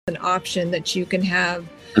option that you can have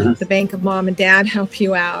the bank of mom and dad help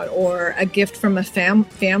you out, or a gift from a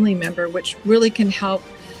family member, which really can help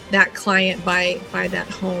that client buy that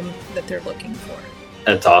home that they're looking for.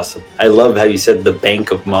 That's awesome. I love how you said the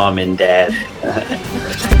bank of mom and dad.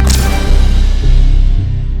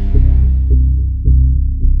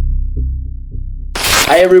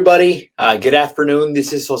 Hi, everybody. Good afternoon.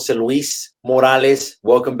 This is Jose Luis Morales.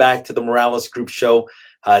 Welcome back to the Morales Group Show.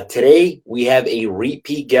 Today, we have a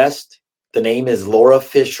repeat guest. The name is Lora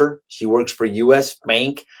Fischer. She works for U.S.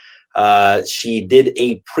 Bank. She did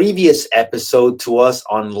a previous episode to us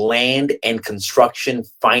on land and construction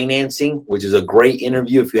financing, which is a great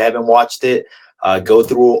interview. If you haven't watched it, go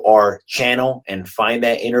through our channel and find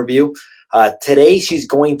that interview. Today, she's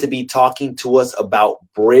going to be talking to us about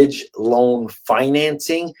bridge loan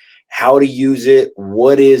financing, how to use it,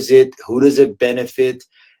 what is it, who does it benefit,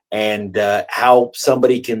 and how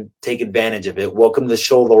somebody can take advantage of it. Welcome to the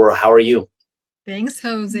show, Laura. How are you? Thanks,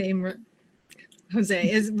 Jose.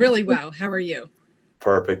 Jose is really well. How are you?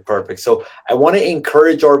 Perfect. So I want to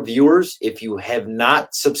encourage our viewers, if you have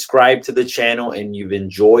not subscribed to the channel and you've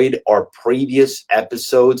enjoyed our previous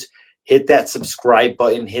episodes, hit that subscribe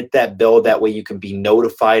button, hit that bell. That way you can be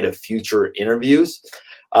notified of future interviews.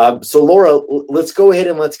 So Laura, let's go ahead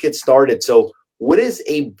and let's get started. So what is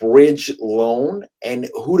a bridge loan and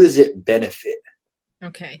who does it benefit?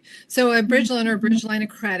 Okay, so a bridge loan or bridge line of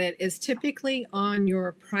credit is typically on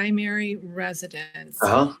your primary residence.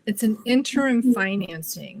 It's an interim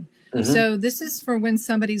financing. So this is for when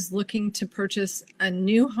somebody's looking to purchase a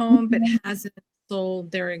new home but hasn't sold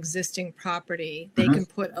their existing property. They can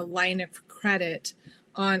put a line of credit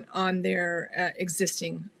on their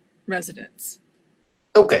existing residence.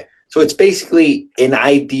 Okay, so it's basically an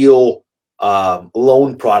ideal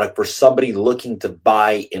loan product for somebody looking to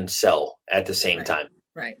buy and sell at the same time.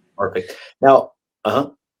 Right. Perfect. Now,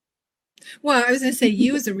 well, I was going to say,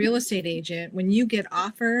 you as a real estate agent, when you get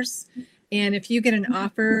offers, and if you get an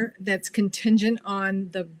offer that's contingent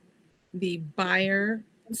on the buyer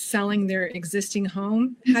selling their existing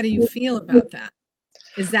home, how do you feel about that?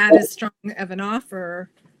 Is that as strong of an offer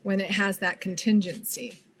when it has that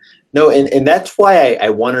contingency? No, and that's why I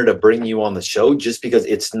wanted to bring you on the show, just because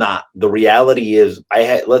it's not. The reality is,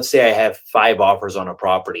 let's say I have 5 offers on a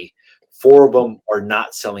property. 4 of them are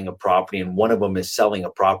not selling a property, and 1 of them is selling a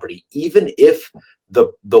property. Even if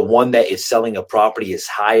the one that is selling a property is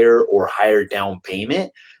higher down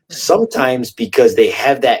payment, sometimes because they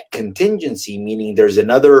have that contingency, meaning there's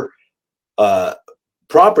another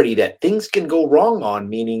property that things can go wrong on,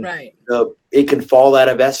 meaning it can fall out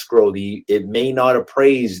of escrow. It may not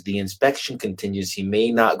appraise. The inspection contingency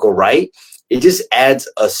may not go right. It just adds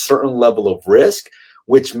a certain level of risk,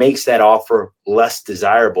 which makes that offer less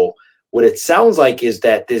desirable. What it sounds like is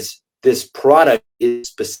that this product is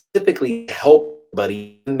specifically to help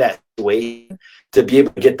somebody in that situation to be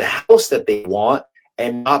able to get the house that they want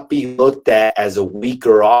and not be looked at as a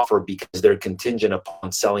weaker offer because they're contingent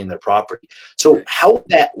upon selling their property. So how would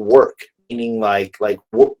that work? Meaning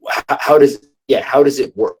how does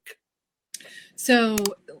it work? So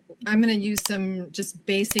I'm going to use some just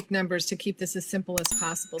basic numbers to keep this as simple as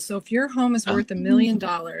possible. So if your home is worth $1 million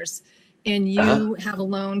and you have a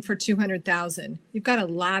loan for $200,000, you've got a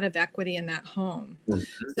lot of equity in that home.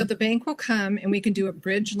 So the bank will come and we can do a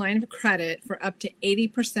bridge line of credit for up to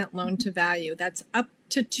 80% loan to value. That's up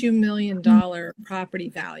to $2 million property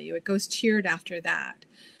value. It goes tiered after that.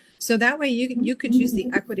 So that way you could use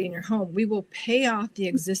the equity in your home. We will pay off the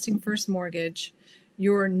existing first mortgage.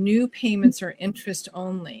 Your new payments are interest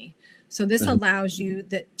only. So this allows you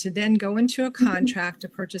to then go into a contract to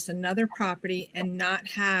purchase another property and not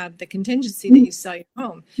have the contingency that you sell your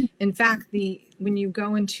home. In fact, when you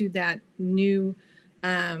go into that new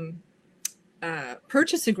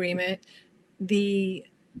purchase agreement, the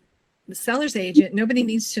seller's agent, nobody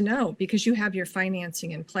needs to know because you have your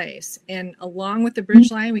financing in place. And along with the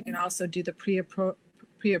bridge line, we can also do the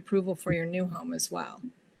pre-approval for your new home as well.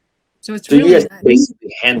 So it's really you guys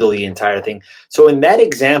basically handle the entire thing. So in that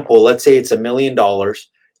example, let's say it's $1 million.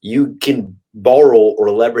 You can borrow or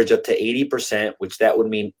leverage up to 80%, which that would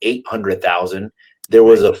mean $800,000. There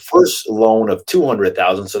was a first loan of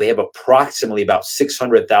 $200,000, so they have approximately about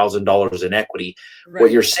 $600,000 in equity.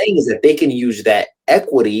 What you're saying is that they can use that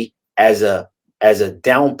equity as a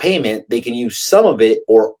down payment. They can use some of it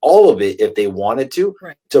or all of it if they wanted to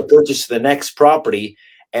purchase the next property.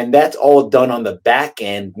 And that's all done on the back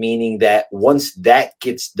end, meaning that once that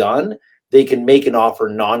gets done, they can make an offer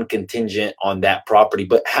non-contingent on that property.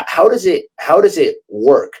 But how does it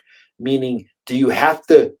work? Meaning, do you have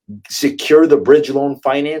to secure the bridge loan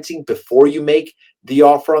financing before you make the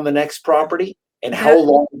offer on the next property? And how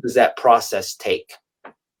long does that process take?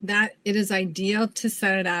 That it is ideal to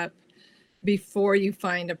set it up before you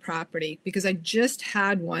find a property, because I just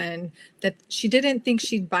had one that she didn't think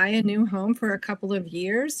she'd buy a new home for a couple of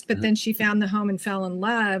years, but then she found the home and fell in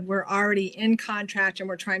love. We're already in contract and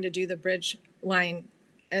we're trying to do the bridge line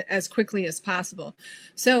as quickly as possible.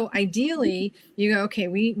 So ideally you go, okay,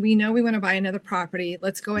 we know we want to buy another property.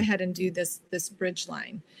 Let's go ahead and do this bridge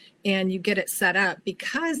line, and you get it set up.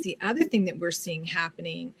 Because the other thing that we're seeing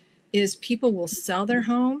happening is people will sell their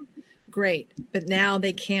home. Great, but now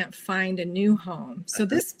they can't find a new home. So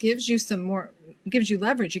this gives you gives you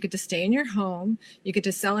leverage. You get to stay in your home, you get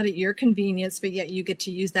to sell it at your convenience, but yet you get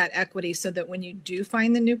to use that equity so that when you do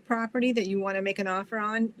find the new property that you want to make an offer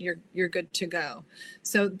on, you're good to go.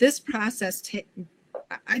 So this process,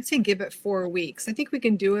 I'd say give it 4 weeks. I think we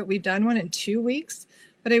can do it. We've done one in 2 weeks,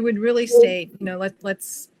 but I would really say,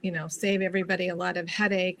 let's save everybody a lot of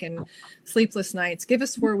headache and sleepless nights. Give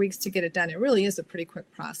us 4 weeks to get it done. It really is a pretty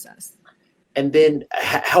quick process. And then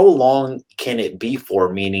how long can it be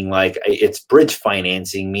for? Meaning, like, it's bridge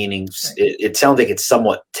financing, meaning it sounds like it's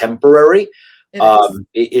somewhat temporary.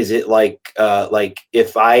 Is it like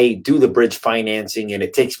if I do the bridge financing and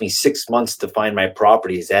it takes me 6 months to find my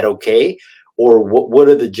property, is that okay? Or what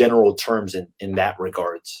are the general terms in that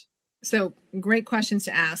regards? So great questions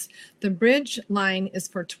to ask. The bridge line is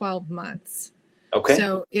for 12 months. Okay.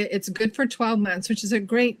 So it's good for 12 months, which is a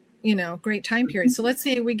great time period. So let's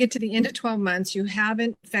say we get to the end of 12 months, you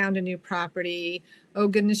haven't found a new property. Oh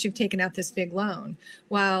goodness, you've taken out this big loan.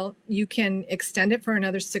 Well, you can extend it for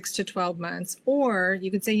another 6 to 12 months, or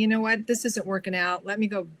you could say, you know what, this isn't working out. Let me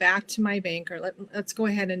go back to my banker. Let's go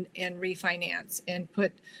ahead and refinance and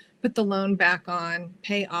put the loan back on,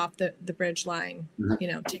 pay off the bridge line,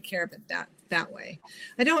 take care of it that way.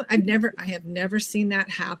 I have never seen that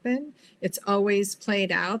happen. It's always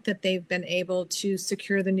played out that they've been able to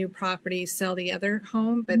secure the new property, sell the other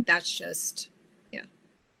home, but that's just,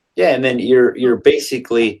 Yeah. And then you're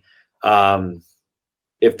basically,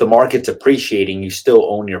 if the market's appreciating, you still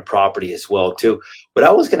own your property as well too. What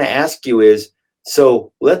I was going to ask you is,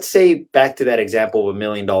 so let's say back to that example of $1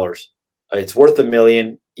 million, it's worth $1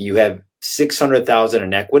 million. You have 600,000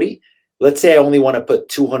 in equity. Let's say I only want to put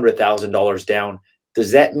 $200,000 down.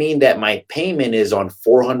 Does that mean that my payment is on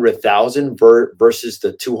 400,000 versus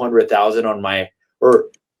the 200,000 on my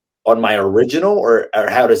original, or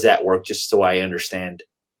how does that work? Just so I understand.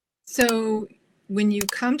 So when you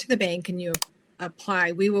come to the bank and you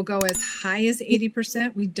apply, we will go as high as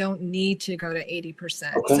 80%. We don't need to go to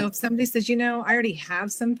 80%. Okay. So if somebody says, I already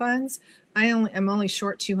have some funds, I'm only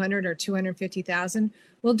short 200 or 250,000,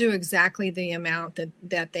 we'll do exactly the amount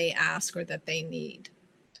that they ask or that they need.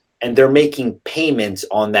 And they're making payments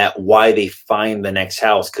on that while they find the next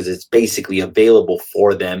house, because it's basically available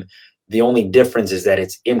for them. The only difference is that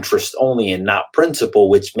it's interest only and not principal,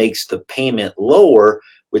 which makes the payment lower,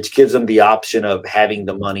 which gives them the option of having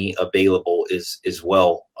the money available as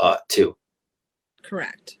well too.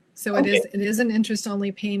 Correct. So it is an interest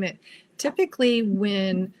only payment. Typically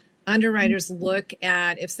when underwriters look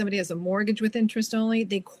at if somebody has a mortgage with interest only,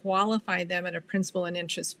 they qualify them at a principal and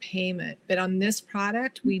interest payment. But on this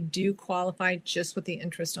product, we do qualify just with the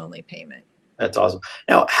interest only payment. That's awesome.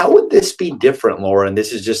 Now, how would this be different, Laura? And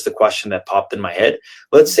this is just the question that popped in my head.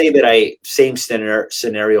 Let's say that same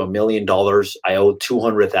scenario, $1 million, I owe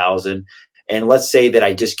 200,000. And let's say that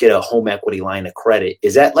I just get a home equity line of credit.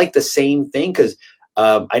 Is that like the same thing? Because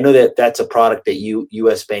I know that that's a product that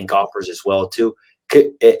U.S. Bank offers as well too.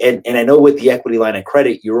 And I know with the equity line of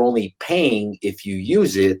credit, you're only paying if you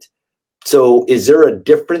use it. So is there a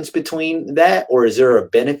difference between that, or is there a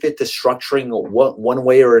benefit to structuring one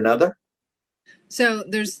way or another? So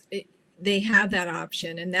they have that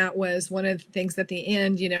option. And that was one of the things at the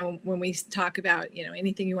end, when we talk about,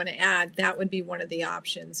 anything you want to add, that would be one of the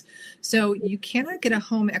options. So you cannot get a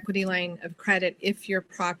home equity line of credit if your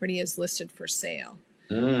property is listed for sale.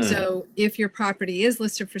 So if your property is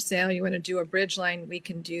listed for sale, you want to do a bridge line, we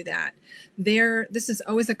can do that. This is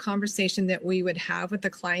always a conversation that we would have with the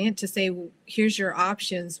client to say, well, here's your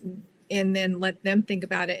options, and then let them think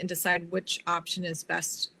about it and decide which option is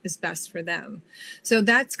best for them. So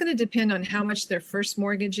that's going to depend on how much their first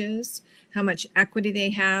mortgage is, how much equity they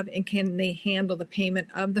have, and can they handle the payment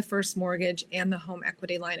of the first mortgage and the home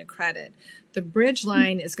equity line of credit. The bridge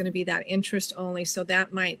line is going to be that interest only, so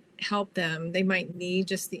that might help them. They might need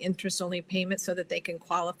just the interest only payment so that they can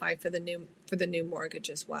qualify for the new mortgage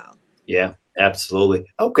as well. Yeah, absolutely.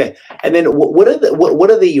 Okay. And then what are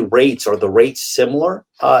the rates? Are the rates similar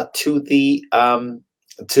to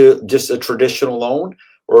just a traditional loan,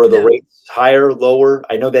 or are the rates higher, lower?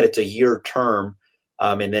 I know that it's a year term.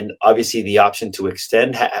 And then obviously the option to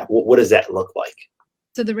extend. What does that look like?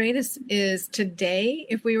 So the rate is today,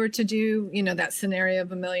 if we were to do, that scenario of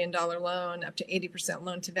 $1 million loan up to 80%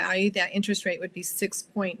 loan to value, that interest rate would be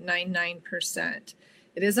 6.99%.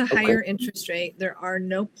 It is a higher interest rate. There are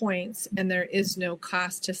no points and there is no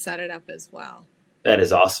cost to set it up as well. That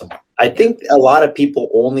is awesome. I think a lot of people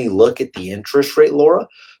only look at the interest rate, Laura,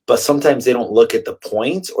 but sometimes they don't look at the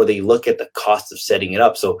points or they look at the cost of setting it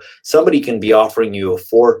up. So somebody can be offering you a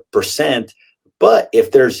 4%, but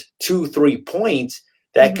if there's 2-3 points,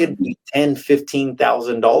 that could be $10,000,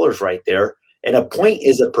 $15,000 right there. And a point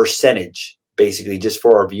is a percentage, basically, just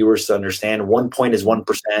for our viewers to understand. 1 point is 1%,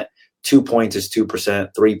 2 points is 2%,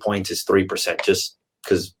 3 points is 3%, just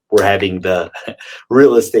because we're having the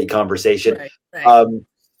real estate conversation. Right.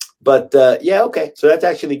 Okay. So that's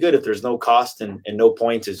actually good if there's no cost and no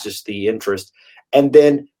points, it's just the interest. And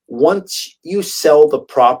then once you sell the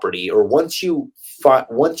property or once you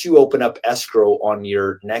open up escrow on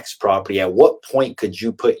your next property, at what point could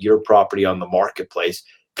you put your property on the marketplace?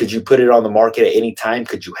 Could you put it on the market at any time?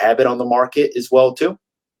 Could you have it on the market as well too?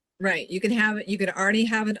 Right. You could already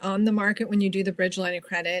have it on the market when you do the bridge line of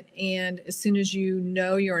credit. And as soon as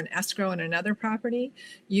you're an escrow on another property,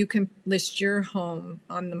 you can list your home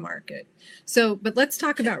on the market. But let's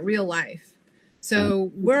talk about real life.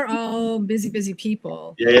 So we're all busy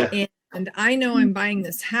people. Yeah. And I know I'm buying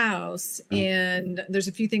this house and there's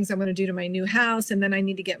a few things I want to do to my new house. And then I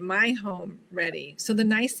need to get my home ready. So the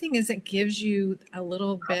nice thing is it gives you a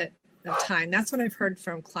little bit of time. That's what I've heard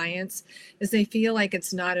from clients is they feel like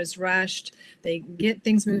it's not as rushed. They get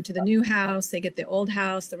things moved to the new house. They get the old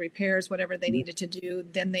house, the repairs, whatever they needed to do.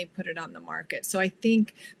 Then they put it on the market. So I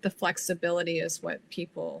think the flexibility is what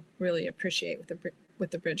people really appreciate with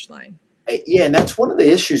the bridge line. Yeah, and that's one of the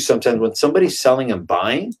issues sometimes when somebody's selling and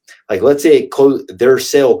buying. Like, let's say their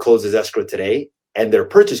sale closes escrow today and their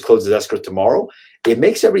purchase closes escrow tomorrow. It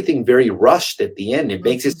makes everything very rushed at the end. It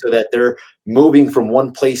makes it so that they're moving from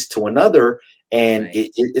one place to another, and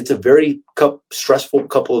it's a very stressful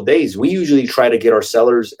couple of days. We usually try to get our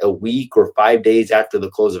sellers a week or 5 days after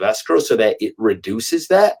the close of escrow so that it reduces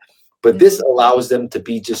that. But this allows them to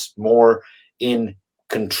be just more in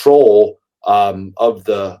control of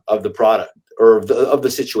the product or of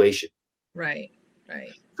the situation. Right.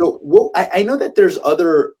 So I know that there's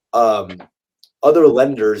other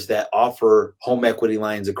lenders that offer home equity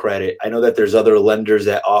lines of credit. I know that there's other lenders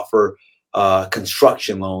that offer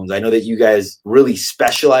construction loans. I know that you guys really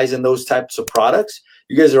specialize in those types of products.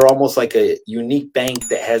 You guys are almost like a unique bank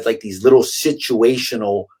that has like these little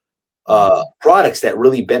situational products that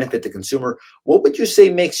really benefit the consumer. What would you say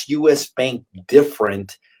makes US Bank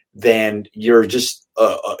different than you're just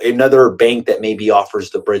another bank that maybe offers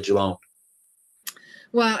the bridge loan?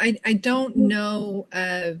 Well, I don't know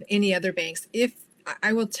of any other banks. If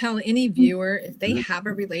I will tell any viewer, if they have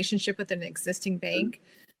a relationship with an existing bank,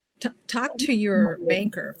 talk to your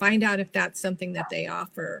banker, find out if that's something that they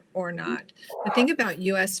offer or not. The thing about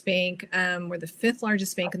US Bank, we're the 5th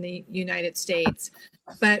largest bank in the United States,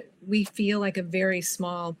 but we feel like a very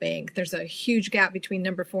small bank. There's a huge gap between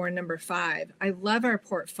number 4 and number 5. I love our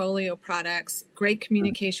portfolio products, great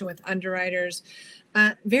communication with underwriters,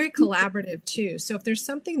 very collaborative too. So if there's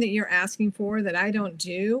something that you're asking for that I don't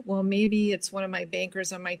do, well, maybe it's one of my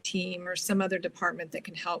bankers on my team or some other department that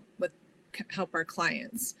can help our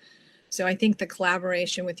clients. So I think the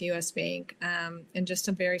collaboration with US Bank and just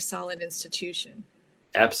a very solid institution.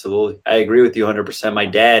 Absolutely. I agree with you 100%. My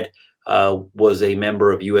dad was a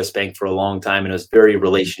member of US Bank for a long time, and it was very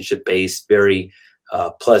relationship based, very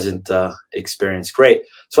pleasant experience. Great.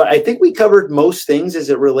 So I think we covered most things as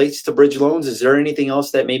it relates to bridge loans. Is there anything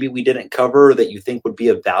else that maybe we didn't cover that you think would be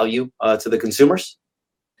of value to the consumers?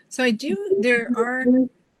 So there are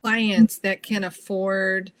clients that can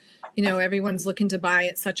afford, everyone's looking to buy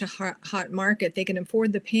at such a hot market. They can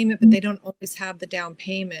afford the payment, but they don't always have the down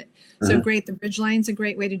payment. So great. The bridge line is a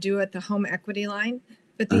great way to do it, the home equity line.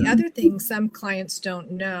 But the other thing some clients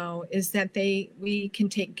don't know is that we can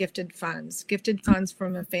take gifted funds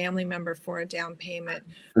from a family member for a down payment.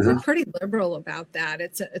 We're pretty liberal about that.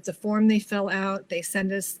 It's a form they fill out. They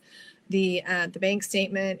send us the bank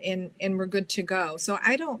statement and we're good to go. So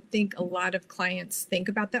I don't think a lot of clients think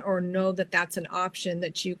about that or know that that's an option,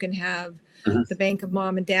 that you can have the bank of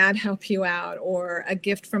mom and dad help you out, or a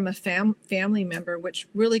gift from a family member, which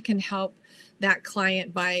really can help that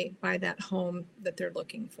client buy that home that they're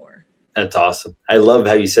looking for. That's awesome. I love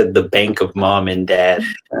how you said the bank of mom and dad.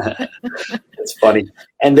 It's funny.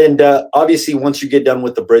 And then obviously once you get done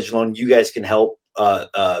with the bridge loan, you guys can help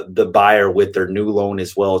the buyer with their new loan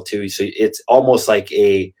as well too. So it's almost like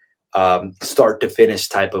a start to finish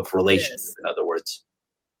type of relationship, in other words.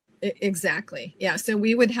 Exactly. Yeah. So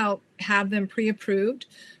we would help have them pre-approved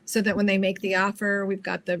so that when they make the offer, we've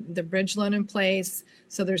got the bridge loan in place.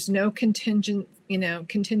 So there's no contingent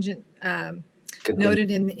noted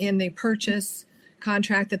in the purchase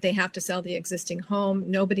contract that they have to sell the existing home.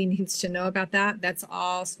 Nobody needs to know about that. That's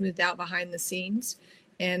all smoothed out behind the scenes,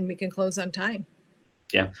 and we can close on time.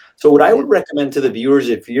 Yeah. So what I would recommend to the viewers,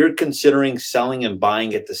 if you're considering selling and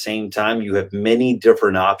buying at the same time, you have many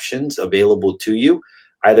different options available to you.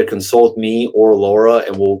 Either consult me or Laura,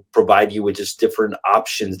 and we'll provide you with just different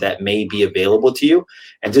options that may be available to you,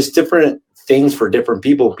 and just different things for different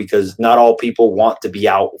people, because not all people want to be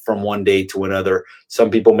out from one day to another.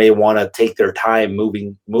 Some people may want to take their time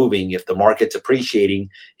moving. If the market's appreciating,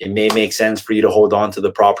 it may make sense for you to hold on to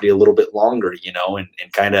the property a little bit longer,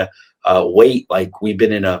 and kind of wait. Like, we've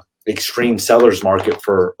been in a extreme seller's market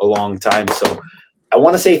for a long time. So I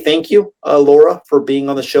want to say thank you, Laura, for being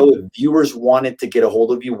on the show. If viewers wanted to get a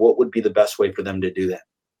hold of you, what would be the best way for them to do that?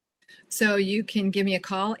 So you can give me a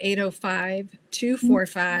call,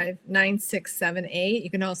 805-245-9678. You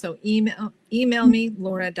can also email me,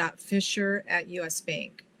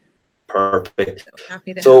 laura.fisher@usbank. Perfect. So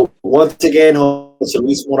happy to So help. once again, Jose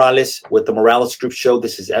Luis Morales with the Morales Group Show.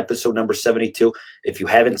 This is episode number 72. If you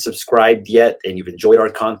haven't subscribed yet and you've enjoyed our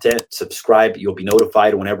content, subscribe. You'll be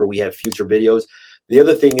notified whenever we have future videos. The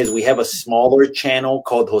other thing is we have a smaller channel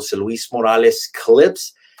called Jose Luis Morales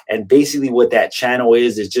Clips. And basically what that channel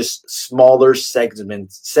is just smaller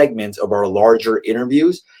segments of our larger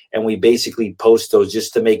interviews. And we basically post those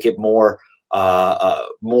just to make it more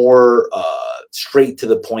straight to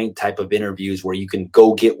the point type of interviews where you can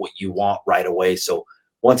go get what you want right away. So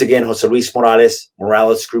once again, Jose Luis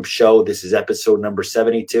Morales Group Show. This is episode number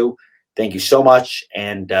 72. Thank you so much,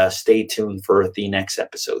 and stay tuned for the next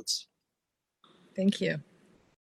episodes. Thank you.